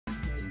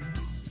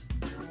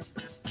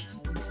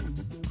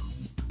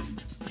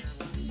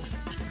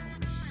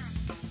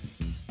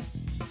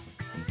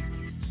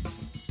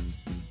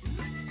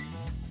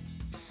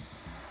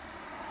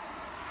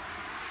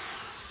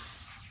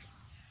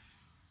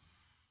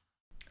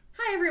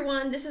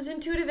everyone, this is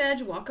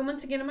IntuitiveEdge. Welcome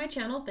once again to my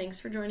channel. Thanks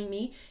for joining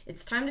me.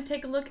 It's time to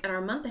take a look at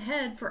our month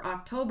ahead for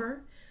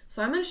October.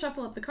 So I'm going to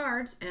shuffle up the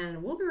cards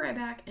and we'll be right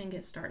back and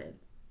get started.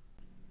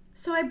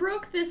 So I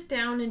broke this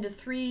down into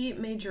three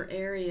major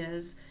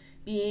areas,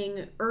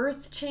 being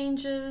earth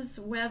changes,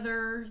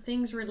 weather,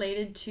 things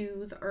related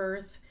to the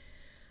earth.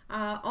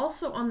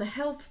 Also on the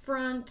health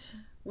front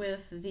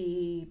with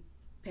the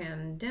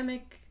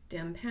pandemic,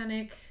 damn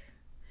panic,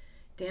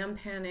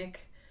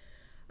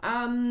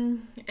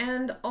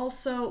 and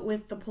also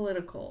with the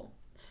political.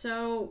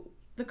 So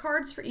the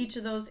cards for each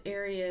of those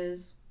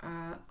areas,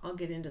 I'll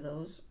get into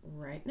those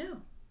right now.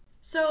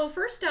 So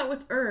first out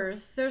with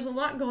Earth, there's a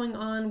lot going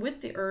on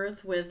with the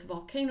Earth with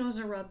volcanoes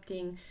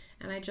erupting,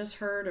 and I just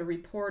heard a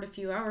report a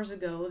few hours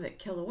ago that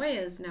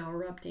Kilauea is now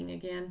erupting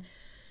again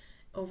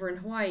over in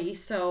Hawaii.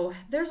 So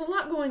there's a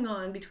lot going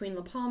on between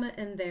La Palma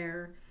and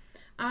there.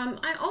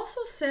 I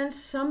also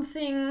sensed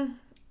something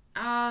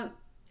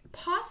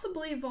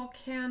possibly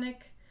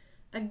volcanic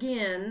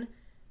again,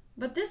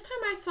 but this time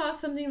I saw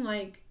something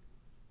like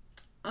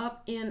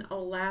up in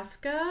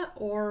Alaska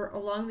or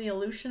along the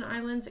Aleutian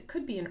Islands. It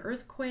could be an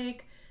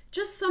earthquake,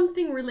 just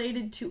something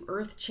related to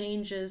earth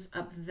changes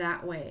up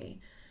that way.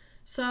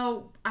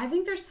 So I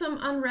think there's some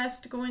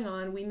unrest going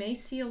on. We may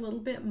see a little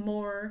bit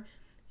more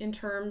in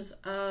terms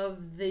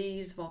of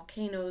these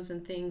volcanoes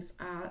and things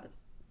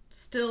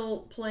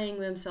still playing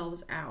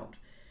themselves out.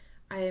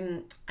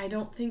 I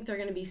don't think they're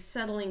going to be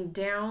settling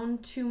down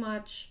too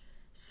much,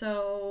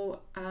 so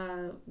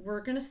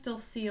we're going to still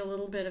see a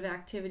little bit of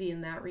activity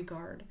in that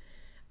regard.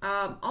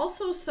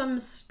 Also some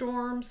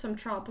storms, some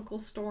tropical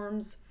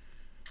storms.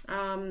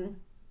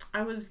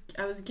 I was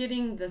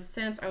getting the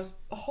sense, I was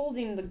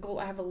holding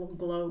I have a little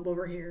globe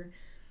over here,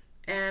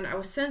 and I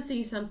was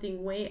sensing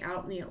something way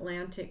out in the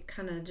Atlantic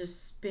kind of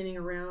just spinning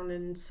around,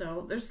 and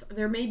so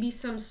there may be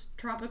some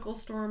tropical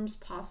storms,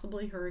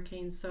 possibly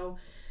hurricanes. So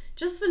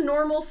just the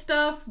normal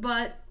stuff,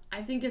 but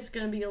I think it's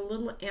going to be a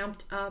little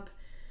amped up.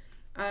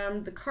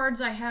 The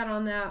cards I had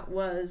on that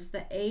was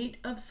the 8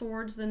 of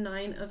Swords, the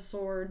 9 of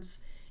Swords,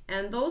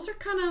 and those are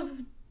kind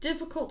of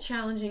difficult,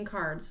 challenging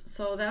cards.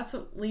 So that's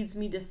what leads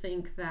me to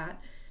think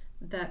that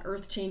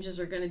earth changes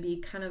are going to be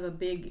kind of a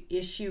big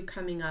issue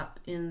coming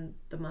up in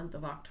the month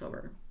of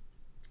October.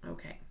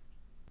 Okay.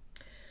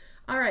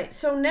 All right,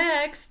 so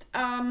next,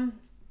 on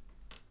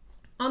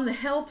the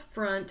health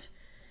front,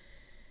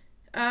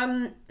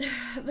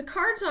 the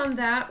cards on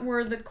that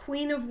were the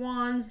Queen of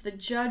Wands, the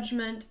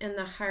Judgment, and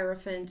the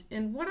Hierophant.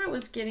 And what I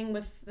was getting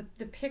with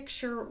the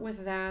picture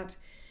with that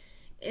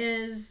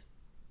is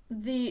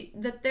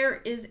that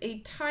there is a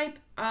type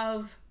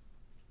of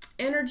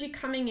energy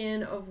coming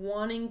in of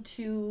wanting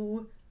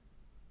to,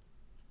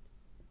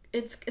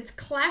 it's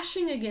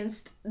clashing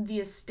against the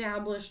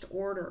established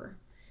order.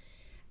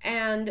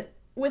 And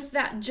with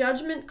that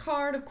Judgment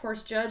card, of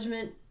course,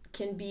 Judgment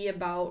can be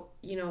about,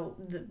 you know,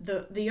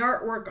 the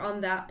artwork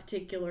on that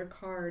particular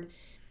card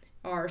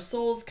are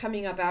souls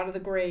coming up out of the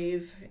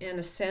grave and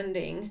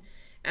ascending,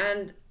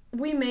 and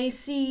we may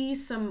see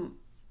some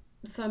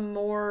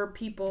more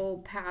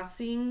people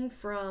passing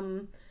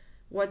from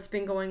what's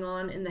been going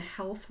on in the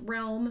health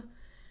realm.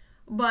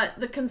 But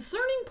the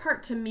concerning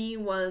part to me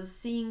was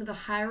seeing the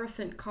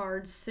Hierophant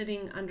card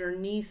sitting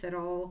underneath it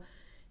all.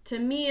 To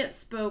me, it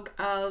spoke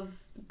of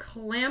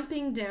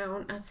clamping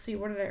down. Let's see,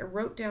 what did I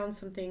wrote down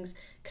some things: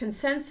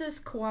 consensus,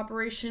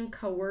 cooperation,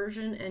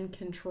 coercion, and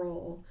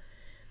control.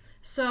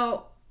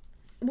 So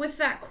with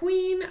that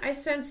Queen, I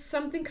sensed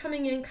something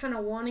coming in, kind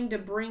of wanting to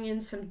bring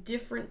in some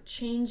different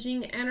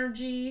changing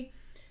energy,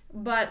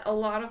 but a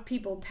lot of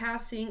people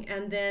passing,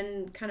 and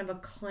then kind of a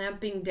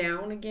clamping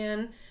down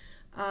again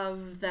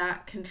of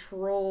that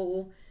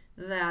control,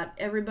 that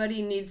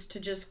everybody needs to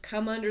just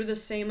come under the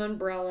same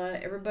umbrella.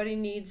 Everybody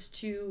needs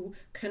to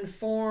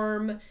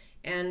conform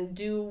and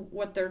do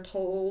what they're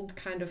told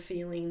kind of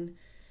feeling.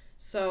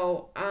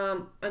 So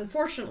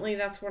unfortunately,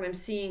 that's what I'm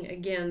seeing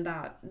again,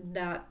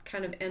 that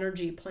kind of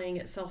energy playing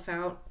itself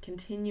out,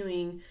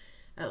 continuing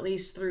at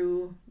least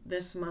through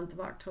this month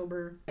of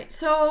October.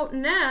 So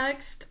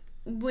next,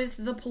 with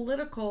the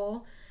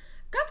political,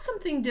 got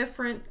something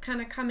different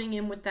kind of coming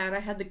in with that. I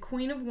had the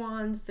Queen of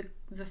Wands,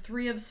 the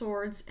 3 of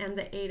Swords, and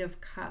the 8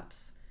 of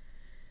Cups.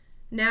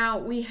 Now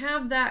we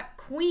have that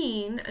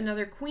Queen,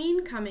 another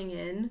Queen coming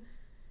in,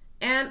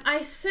 and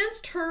I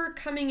sensed her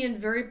coming in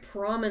very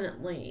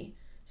prominently.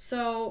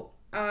 So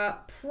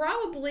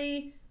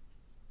probably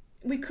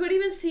we could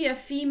even see a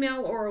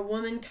female or a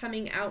woman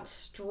coming out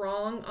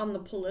strong on the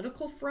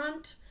political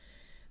front,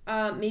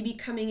 maybe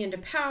coming into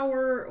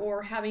power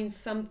or having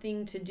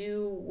something to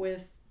do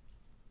with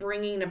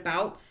bringing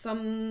about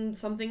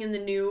something in the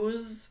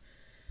news.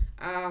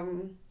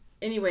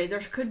 Anyway, there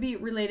could be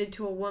related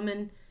to a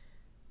woman.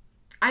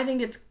 I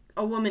think it's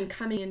a woman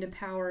coming into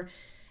power,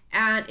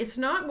 and it's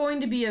not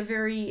going to be a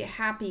very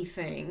happy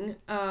thing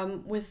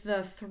with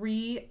the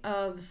 3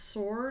 of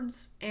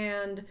Swords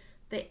and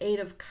the 8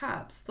 of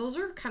Cups. Those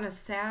are kind of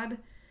sad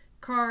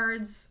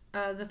cards.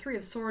 The 3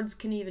 of Swords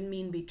can even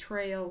mean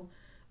betrayal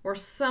or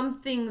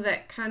something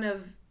that kind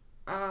of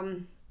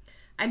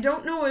I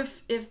don't know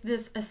if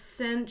this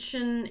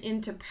ascension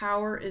into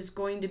power is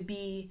going to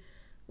be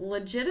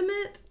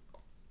legitimate.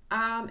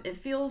 It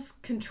feels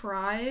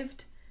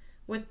contrived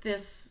with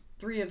this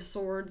Three of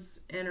Swords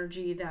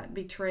energy, that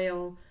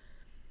betrayal.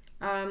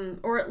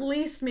 Or at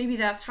least maybe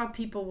that's how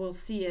people will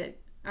see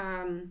it.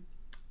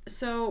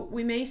 So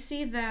we may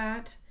see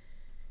that.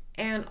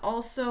 And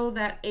also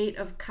that Eight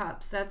of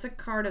Cups. That's a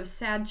card of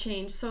sad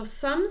change. So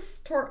some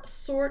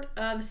sort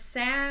of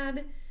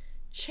sad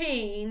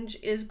change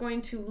is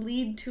going to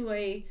lead to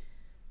a,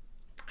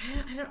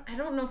 I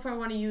don't know if I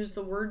want to use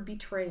the word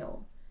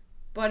betrayal,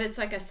 but it's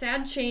like a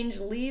sad change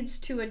leads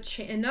to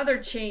another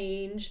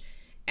change,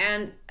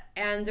 and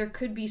there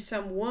could be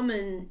some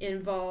woman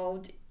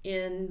involved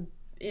in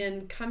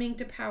coming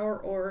to power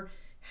or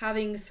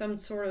having some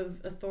sort of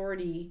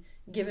authority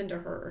given to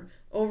her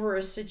over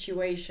a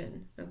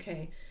situation.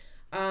 Okay.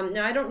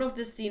 Now I don't know if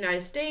this is the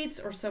United States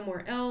or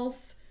somewhere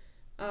else,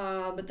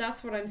 but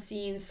that's what I'm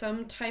seeing.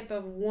 Some type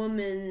of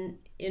woman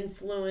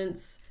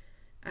influence,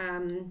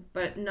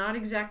 but not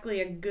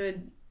exactly a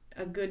good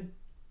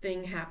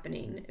thing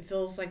happening. It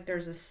feels like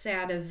there's a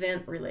sad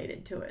event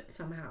related to it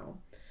somehow.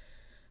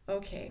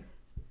 Okay.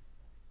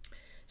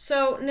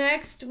 So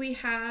next we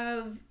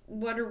have,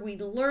 what are we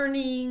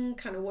learning?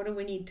 Kind of what do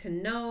we need to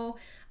know?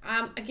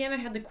 Again, I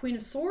had the Queen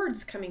of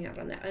Swords coming out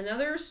on that.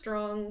 Another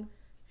strong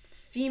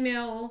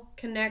female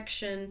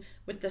connection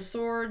with the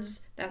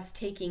swords that's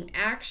taking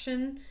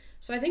action.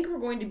 So I think we're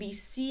going to be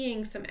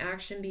seeing some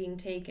action being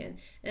taken.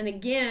 And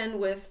again,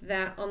 with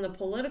that on the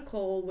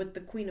political, with the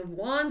Queen of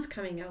Wands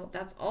coming out,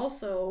 that's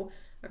also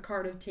a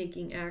card of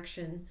taking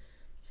action.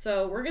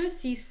 So we're going to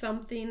see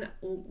something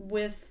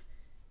with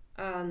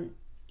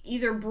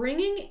either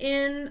bringing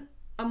in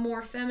a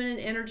more feminine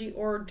energy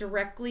or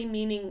directly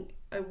meaning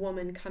a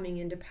woman coming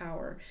into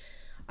power.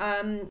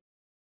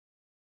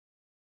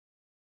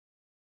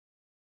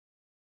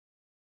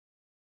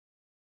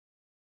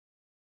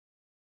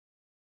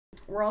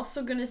 We're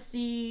also going to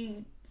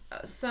see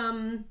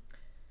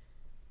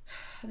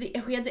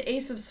we had the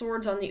Ace of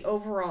Swords on the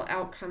overall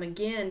outcome,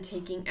 again,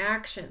 taking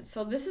action.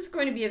 So this is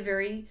going to be a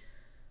very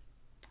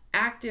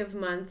active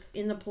month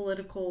in the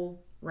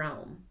political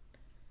realm.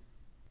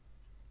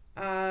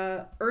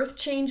 Earth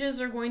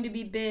changes are going to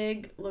be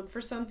big. Look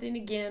for something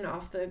again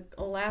off the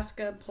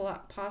Alaska,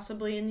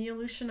 possibly in the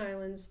Aleutian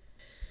Islands.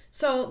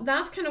 So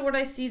that's kind of what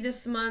I see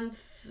this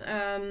month.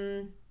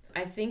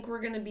 I think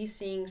we're going to be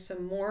seeing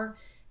some more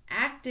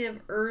active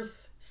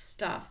Earth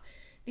stuff.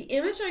 The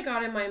image I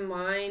got in my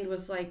mind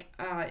was like,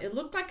 it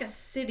looked like a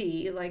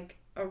city, like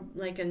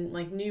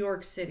New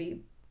York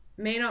City.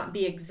 May not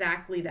be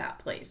exactly that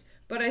place,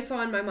 but I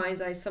saw in my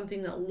mind's eye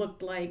something that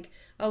looked like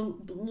a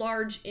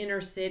large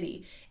inner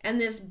city. And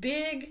this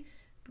big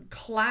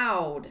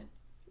cloud,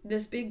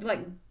 this big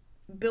like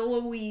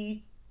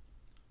billowy,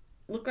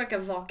 looked like a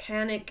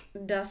volcanic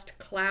dust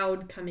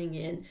cloud coming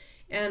in.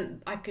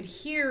 And I could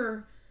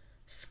hear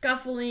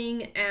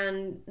scuffling,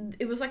 and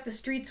it was like the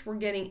streets were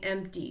getting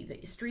empty.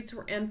 The streets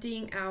were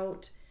emptying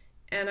out.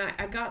 And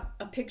I got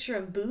a picture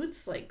of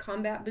boots, like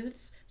combat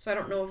boots. So I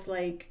don't know if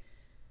like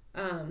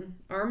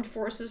armed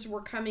forces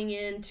were coming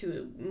in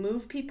to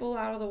move people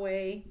out of the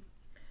way.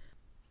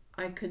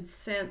 I could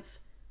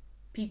sense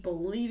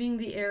people leaving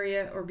the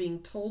area or being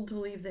told to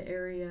leave the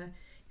area,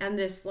 and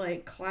this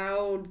like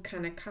cloud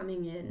kind of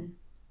coming in.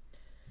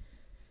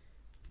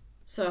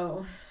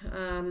 So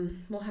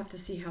we'll have to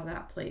see how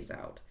that plays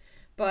out.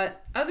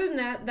 But other than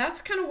that,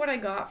 that's kind of what I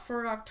got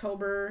for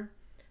October.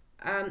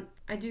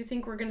 I do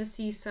think we're going to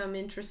see some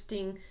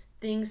interesting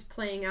things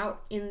playing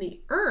out in the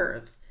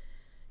Earth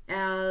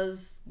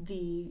as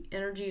the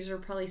energies are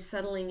probably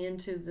settling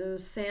into the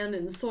sand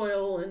and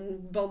soil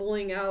and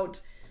bubbling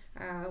out.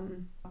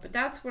 But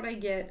that's what I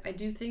get. I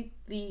do think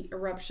the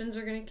eruptions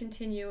are going to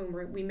continue,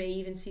 and we may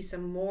even see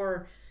some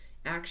more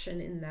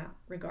action in that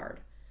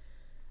regard.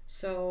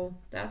 So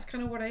that's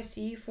kind of what I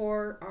see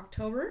for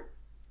October.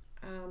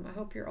 I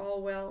hope you're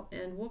all well,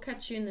 and we'll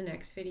catch you in the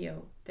next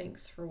video.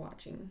 Thanks for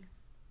watching.